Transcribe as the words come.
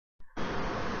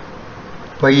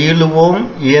பயிலுவோம்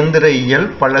இயந்திர இயல்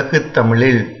பழகு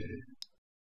தமிழில்.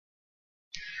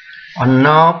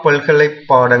 அண்ணா பல்கலைப்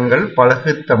பாடங்கள்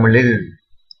பழகு தமிழில்.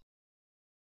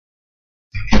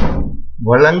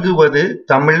 வழங்குவது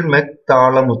தமிழ் மெக்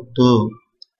தாளமுத்து.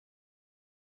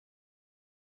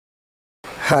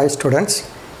 ஹாய் ஸ்டூடெண்ட்ஸ்,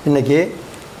 இன்றைக்கி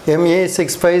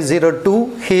MA6502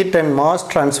 heat and mass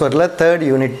ட்ரான்ஸ்ஃபரில் third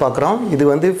unit பார்க்குறோம். இது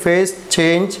வந்து face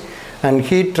change and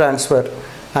heat transfer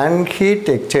and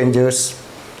heat exchangers.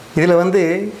 இதில் வந்து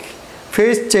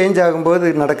ஃபேஸ் சேஞ்ச் ஆகும்போது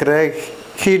நடக்கிற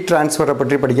ஹீட் ட்ரான்ஸ்ஃபரை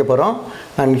பற்றி படிக்க போகிறோம்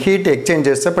அண்ட் ஹீட்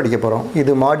எக்ஸ்சேஞ்சர்ஸை படிக்க போகிறோம்.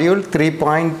 இது மாடியூல்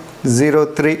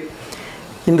 3.03.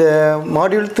 இந்த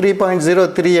மாடியூல்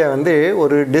 3.03 வந்து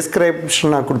ஒரு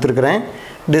டிஸ்கிரிப்ஷனாக கொடுத்துருக்குறேன்.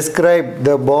 Describe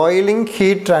the boiling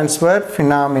heat transfer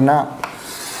phenomena.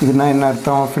 இதுனா என்ன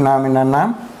அர்த்தம்? ஃபினாமினான்னா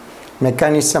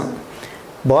மெக்கானிசம்.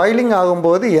 பாயிலிங்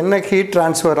ஆகும்போது என்ன ஹீட்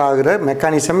ட்ரான்ஸ்ஃபர் ஆகிற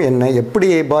மெக்கானிசம் என்ன, எப்படி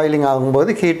பாயிலிங்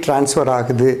ஆகும்போது ஹீட் ட்ரான்ஸ்ஃபர்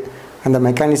ஆகுது, அந்த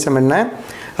மெக்கானிசம் என்ன,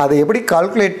 அதை எப்படி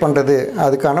கால்குலேட் பண்ணுறது,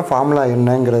 அதுக்கான ஃபார்முலா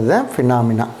என்னங்கிறது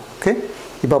ஃபினாமினா. ஓகே,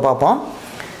 இப்போ பார்ப்போம்.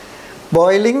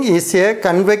 Boiling is a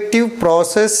convective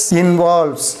process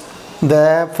involves the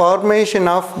formation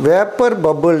of vapor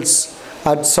bubbles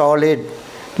at solid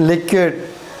liquid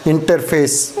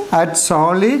interface. At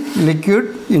solid liquid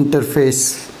interface,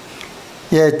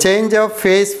 a change of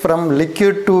phase from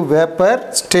liquid to vapor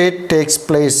state takes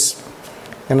place.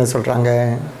 என்ன சொல்கிறாங்க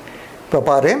இப்போ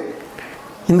பாரு,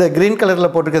 இந்த green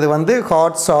கலரில் போட்டிருக்கிறது வந்து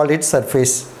hot solid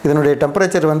surface. இதனுடைய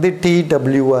temperature வந்து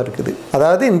TWவாக இருக்குது.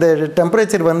 அதாவது இந்த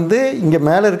டெம்பரேச்சர் வந்து இங்கே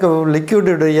மேலே இருக்க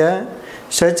லிக்யூடுடைய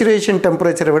சேச்சுரேஷன்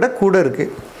டெம்பரேச்சரை விட கூட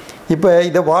இருக்குது. இப்போ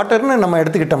இதை வாட்டர்னு நம்ம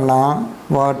எடுத்துக்கிட்டோம்னா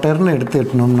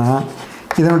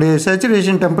இதனுடைய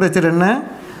சேச்சுரேஷன் டெம்பரேச்சர் என்ன?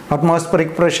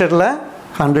 அட்மாஸ்பரிக் ப்ரெஷரில்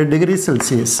 100 degree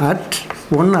Celsius at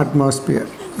 1 atmosphere.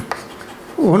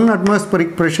 1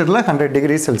 atmospheric ப்ரெஷரில் 100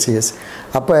 degree Celsius.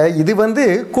 அப்போ இது வந்து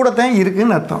கூட தான்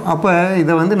இருக்குதுன்னு அர்த்தம். அப்போ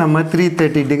இதை வந்து நம்ம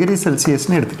 330 degree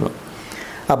Celsiusன்னு எடுத்துக்கலாம்.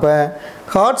 அப்போ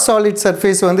ஹாட் சாலிட்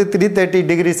சர்ஃபேஸ் வந்து 330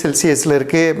 degree Celsiusல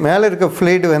இருக்குது. மேலே இருக்க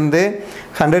ஃப்ளூயிட் வந்து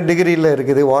 100 degreeல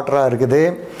இருக்குது, வாட்டராக இருக்குது.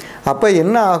 அப்போ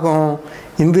என்ன ஆகும்?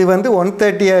 இது வந்து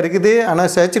 130 இருக்குது, ஆனால்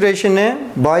சேச்சுரேஷனு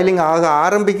பாயிலிங் ஆக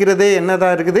ஆரம்பிக்கிறதே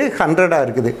என்னதாக இருக்குது? 100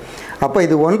 இருக்குது. அப்போ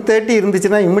இது 130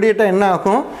 இருந்துச்சுன்னா இம்மிடியேட்டாக என்ன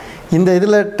ஆகும்? இந்த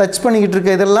இதில் டச் பண்ணிக்கிட்டு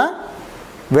இருக்க இதெல்லாம்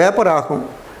வேப்பர் ஆகும்.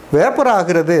 வேப்பர்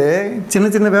ஆகிறது சின்ன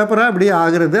சின்ன வேப்பராக அப்படியே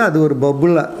ஆகிறது. அது ஒரு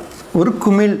பபுளாக, ஒரு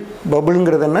குமிழ்.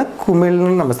 பபுளுங்கிறது என்ன?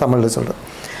 குமிழ்னு நம்ம தமிழில் சொல்கிறோம்.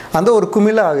 அந்த ஒரு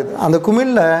குமிழ் ஆகுது. அந்த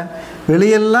குமிழில்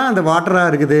வெளியெல்லாம் அந்த வாட்டராக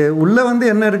இருக்குது, உள்ளே வந்து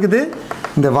என்ன இருக்குது?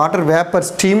 இந்த வாட்டர் வேப்பர்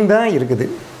ஸ்டீம் தான் இருக்குது.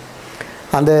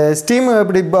 அந்த ஸ்டீம்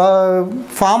அப்படி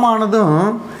ஃபார்ம் ஆனதும்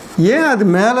ஏன் அது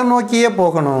மேலே நோக்கியே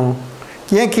போகணும்?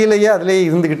 ஏன் கீழேயே அதிலே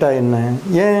இருந்துக்கிட்டா என்ன?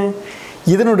 ஏன்?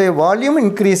 இதனுடைய வால்யூம்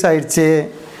இன்க்ரீஸ் ஆகிடுச்சு,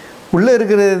 உள்ளே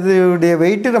இருக்கிறதுடைய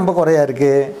வெயிட்டு ரொம்ப குறையா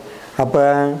இருக்குது. அப்போ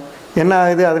என்ன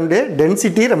ஆகுது? அதனுடைய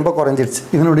டென்சிட்டி ரொம்ப குறைஞ்சிருச்சு.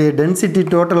 இதனுடைய டென்சிட்டி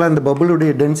டோட்டலாக இந்த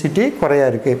பபுளுடைய டென்சிட்டி குறையா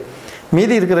இருக்குது.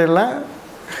 மீதி இருக்கிறதெல்லாம்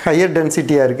ஹையர்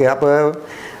டென்சிட்டியாக இருக்குது. அப்போ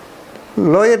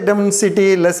லோயர் டென்சிட்டி,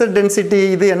 லெஸர் டென்சிட்டி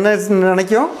இது என்ன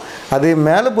நினைக்கும்? அது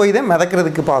மேலே போய் தான்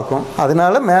மிதக்கிறதுக்கு பார்க்கும்.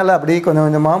 அதனால மேலே அப்படியே கொஞ்சம்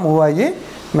கொஞ்சமாக மூவ் ஆகி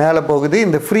மேலே போகுது.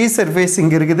 இந்த ஃப்ரீ சர்ஃபேஸ்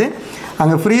இங்கே இருக்குது,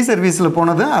 அங்கே ஃப்ரீ சர்ஃபேஸில்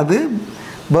போனதும் அது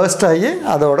பர்ஸ்ட் ஆகி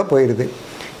அதோடு போயிடுது.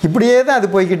 இப்படியே தான் அது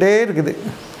போய்கிட்டே இருக்குது.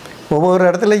 ஒவ்வொரு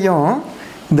இடத்துலையும்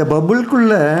இந்த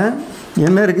பபுளுக்குள்ளே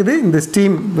என்ன இருக்குது? இந்த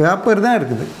ஸ்டீம் வேப்பர் தான்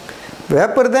இருக்குது.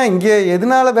 வேப்பர் தான் இங்கே.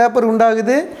 எதனால் வேப்பர்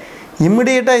உண்டாகுது?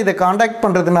 இம்மிடியேட்டாக இதை காண்டாக்ட்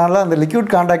பண்ணுறதுனால, அந்த லிக்யூட்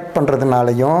காண்டாக்ட்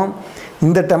பண்ணுறதுனாலையும்,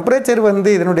 இந்த டெம்பரேச்சர் வந்து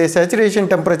இதனுடைய சேச்சுரேஷன்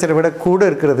டெம்பரேச்சரை விட கூட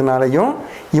இருக்கிறதுனாலையும்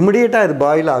இம்மிடியேட்டாக அது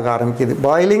பாயில் ஆக ஆரம்பிக்குது.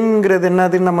 பாயிலிங்கிறது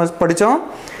என்னதுன்னு நம்ம படித்தோம்.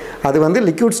 அது வந்து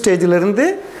லிக்யூட் ஸ்டேஜிலேருந்து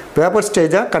வேப்பர்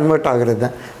ஸ்டேஜாக கன்வெர்ட் ஆகிறது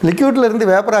தான். லிக்யூட்லேருந்து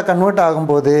வேப்பராக கன்வெர்ட்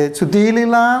ஆகும்போது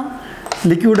சுற்றிலாம்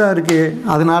லிக்யூடாக இருக்குது.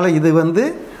 அதனால் இது வந்து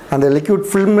அந்த லிக்யூட்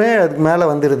ஃபில்மே அதுக்கு மேலே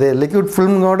வந்துடுது. லிக்யூட்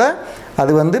ஃபில்மோட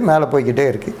அது வந்து மேலே போய்கிட்டே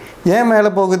இருக்குது. ஏன் மேலே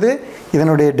போகுது?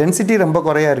 இதனுடைய டென்சிட்டி ரொம்ப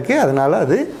குறையாக இருக்குது, அதனால்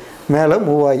அது மேலே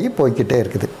மூவ் ஆகி போய்கிட்டே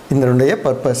இருக்குது. இதனுடைய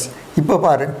பர்பஸ் இப்போ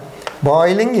பாரு.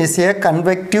 Boiling is a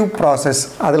convective process.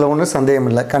 அதில் ஒன்றும் சந்தேகம்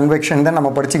இல்லை. கன்வெக்ஷன் தான்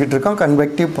நம்ம படிச்சுக்கிட்டு இருக்கோம்.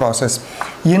 கன்வெக்டிவ் ப்ராசஸ்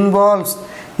இன்வால்வ்ஸ்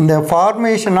இந்த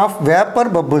ஃபார்மேஷன் ஆஃப்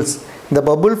வேப்பர் பபுள்ஸ். இந்த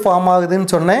பபுள் ஃபார்ம் ஆகுதுன்னு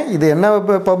சொன்னேன். இது என்ன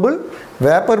bubble?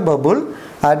 Vapour bubble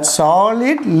at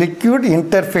solid liquid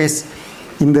interface.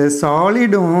 இந்த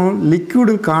சாலிடும்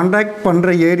லிக்யூடும் காண்டாக்ட் பண்ணுற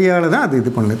ஏரியாவில் தான் அது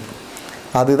இது பண்ணுது.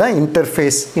 அதுதான்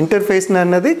இன்டர்ஃபேஸ். இன்டர்ஃபேஸ்னால்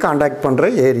என்னது? காண்டாக்ட் பண்ணுற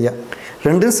ஏரியா.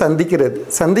 ரெண்டும்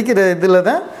சந்திக்கிற இதில்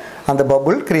தான் அந்த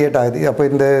பபுள் க்ரியேட் ஆகுது. அப்போ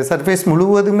இந்த சர்ஃபேஸ்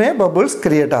முழுவதுமே பபுள்ஸ்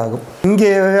க்ரியேட் ஆகும்.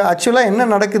 இங்கே ஆக்சுவலாக என்ன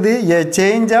நடக்குது? A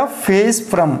change of face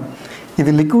from,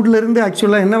 இது லிக்விட்லேருந்து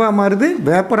ஆக்சுவலாக என்னவாக மாறுது?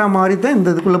 வேப்பராக மாறி தான் இந்த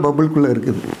இதுக்குள்ளே பபுள்குள்ளே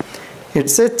இருக்குது.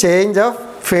 It's a change of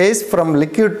phase from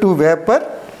liquid to vapor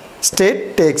state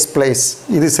takes place.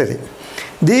 இது சரி.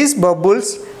 These bubbles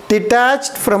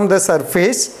detached from the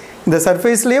surface, இந்த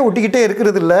சர்ஃபேஸ்லேயே ஒட்டிக்கிட்டே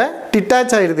இருக்கிறது இல்லை,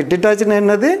 டிட்டாச் ஆகிடுது. டிட்டாச்னா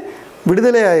என்னது?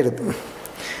 விடுதலை ஆகிடுது.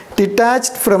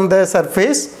 Detached from the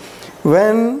surface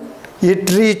when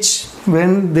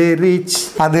they reach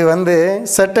அது வந்து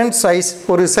certain size,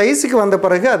 ஒரு சைஸுக்கு வந்த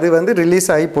பிறகு அது வந்து ரிலீஸ்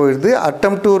ஆகி போயிடுது.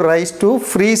 attempt to rise to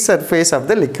free surface of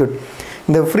the liquid,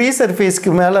 இந்த ஃப்ரீ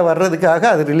சர்ஃபேஸ்க்கு மேலே வர்றதுக்காக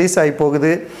அது ரிலீஸ் ஆகி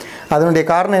போகுது. அதனுடைய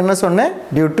காரணம் என்ன சொன்னேன்?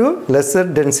 Due to lesser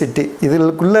density.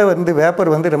 இதுக்குள்ளே வந்து வேப்பர்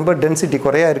வந்து ரொம்ப டென்சிட்டி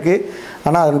குறையாக இருக்குது,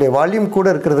 ஆனால் அதனுடைய வால்யூம் கூட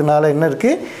இருக்கிறதுனால என்ன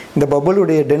இருக்குது? இந்த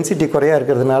பபுளுடைய டென்சிட்டி குறையாக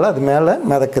இருக்கிறதுனால அது மேலே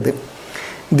மிதக்குது.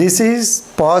 This is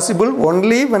possible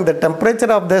only when the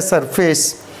temperature of the surface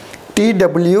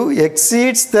TW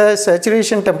exceeds the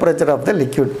saturation temperature of the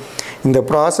liquid. இந்த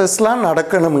ப்ராசஸ்லாம்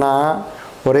நடக்கணும்னா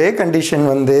ஒரே கண்டிஷன்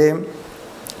வந்து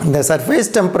இந்த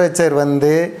சர்ஃபேஸ் டெம்பரேச்சர்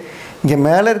வந்து இங்கே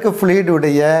மேலே இருக்க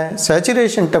ஃப்ளூயிடுடைய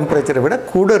சேச்சுரேஷன் டெம்பரேச்சரை விட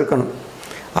கூட இருக்கணும்.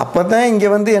 அப்போ தான் இங்கே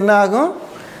வந்து என்ன ஆகும்?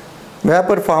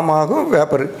 வேப்பர் ஃபார்ம் ஆகும்.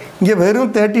 வேப்பர் இங்கே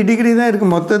வெறும் 30 டிகிரி தான்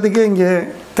இருக்குது, மொத்தத்துக்கே இங்கே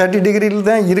 30 டிகிரியில்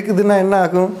தான் இருக்குதுன்னா என்ன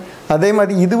ஆகும்? அதே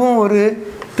மாதிரி இதுவும் ஒரு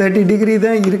 30 டிகிரி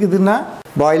தான் இருக்குதுன்னா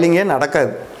பாயிலிங்கே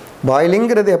நடக்காது.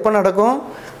 பாயிலிங்கிறது எப்போ நடக்கும்?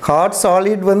 ஹாட்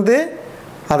சாலிட் வந்து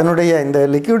அதனுடைய இந்த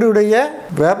லிக்விடுடைய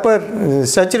வேப்பர்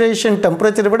சேச்சுரேஷன்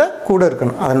டெம்பரேச்சரை விட கூட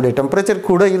இருக்கணும். அதனுடைய டெம்பரேச்சர்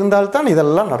கூட இருந்தால்தான்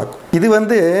இதெல்லாம் நடக்கும். இது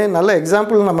வந்து நல்ல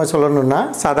எக்ஸாம்பிள் நம்ம சொல்லணும்னா,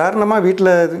 சாதாரணமாக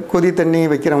வீட்டில் கொதி தண்ணி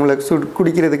வைக்கிறவங்களுக்கு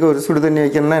குடிக்கிறதுக்கு ஒரு சுடு தண்ணி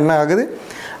வைக்கணும்னா என்ன ஆகுது?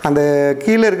 அந்த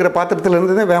கீழே இருக்கிற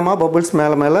பாத்திரத்துலேருந்து தான் வேகமாக பபுள்ஸ்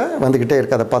மேலே மேலே வந்துக்கிட்டே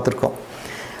இருக்குது. அதை பார்த்துருக்கோம்.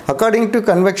 According to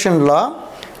convection law,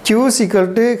 Q is equal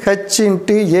to H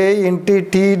into A into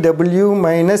TW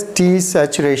minus T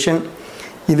saturation.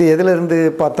 இது எதிலிருந்து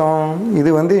பார்த்தோம்? இது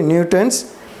வந்து நியூட்டன்ஸ்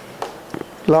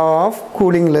லா ஆஃப்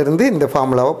கூலிங்கிலிருந்து இந்த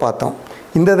ஃபார்முலாவை பார்த்தோம்.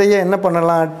 இந்த இதையே என்ன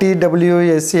பண்ணலாம்?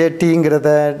 TWSATங்கிறத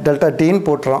டெல்டா டீன்னு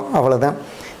போட்டுறோம், அவ்வளோதான்.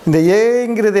 இந்த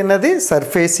ஏங்கிறது என்னது?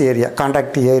 Surface area,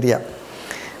 contact area.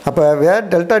 அப்போ வேர்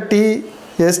delta D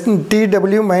S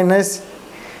TW minus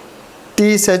T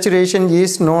saturation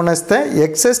is known as the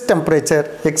excess temperature.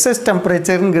 excess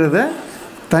temperatureங்கிறத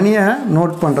தனியாக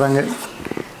நோட் பண்ணுறாங்க.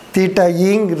 தீட்டா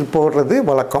ஈங்கிறது போடுறது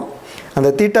வழக்கம். அந்த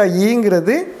தீட்டா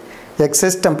ஈங்கிறது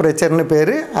எக்ஸஸ் டெம்பரேச்சர்னு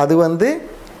பேர். அது வந்து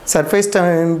சர்ஃபேஸ்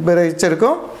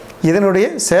டெம்பரேச்சருக்கும் இதனுடைய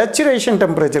சேச்சுரேஷன்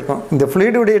டெம்பரேச்சருக்கும், இந்த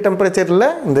ஃப்ளூயிடுடைய டெம்பரேச்சரில்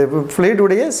இந்த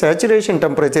ஃப்ளூயிடுடைய சேச்சுரேஷன்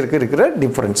டெம்பரேச்சருக்கு இருக்கிற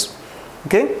டிஃப்ரென்ஸ்.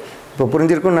 ஓகே, இப்போ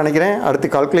புரிஞ்சிருக்குன்னு நினைக்கிறேன். அடுத்து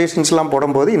கால்குலேஷன்ஸ்லாம்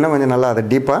போடும்போது இன்னும் கொஞ்சம் நல்லா அதை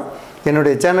டீப்பாக.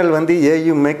 என்னுடைய சேனல் வந்து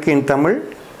AUmech-in-tamil.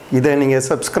 இதை நீங்கள்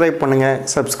சப்ஸ்கிரைப் பண்ணுங்கள்.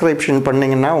 சப்ஸ்கிரிப்ஷன்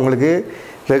பண்ணிங்கன்னா உங்களுக்கு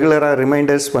ரெகுலராக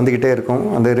ரிமைண்டர்ஸ் வந்துக்கிட்டே இருக்கும்.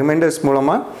 அந்த ரிமைண்டர்ஸ்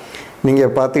மூலமாக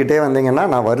நீங்கள் பார்த்துக்கிட்டே வந்தீங்கன்னா,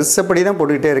 நான் வருஷப்படி தான்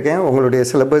போட்டுக்கிட்டே இருக்கேன். உங்களுடைய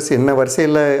சிலபஸ் என்ன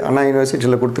வரிசையில் அண்ணா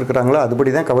யூனிவர்சிட்டியில் கொடுத்துருக்குறாங்களோ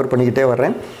அதுபடி தான் கவர் பண்ணிக்கிட்டே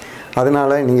வர்றேன்.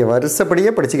 அதனால் நீங்கள்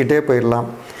வருஷப்படியே படிச்சுக்கிட்டே போயிடலாம்.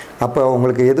 அப்போ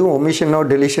உங்களுக்கு எதுவும் ஒமிஷனோ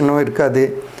டெலிஷனோ இருக்காது.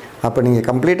 அப்போ நீங்கள்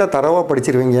கம்ப்ளீட்டாக தரவாக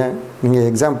படிச்சிருவீங்க. நீங்கள்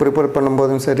எக்ஸாம் ப்ரிப்பேர்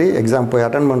பண்ணும்போதும் சரி, எக்ஸாம் போய்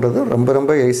அட்டன் பண்ணுறதும் ரொம்ப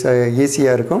ரொம்ப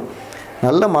ஈஸியாக இருக்கும்.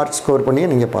 நல்ல மார்க் ஸ்கோர் பண்ணி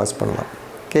நீங்கள் பாஸ் பண்ணலாம்.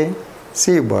 Okay,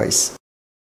 see you boys.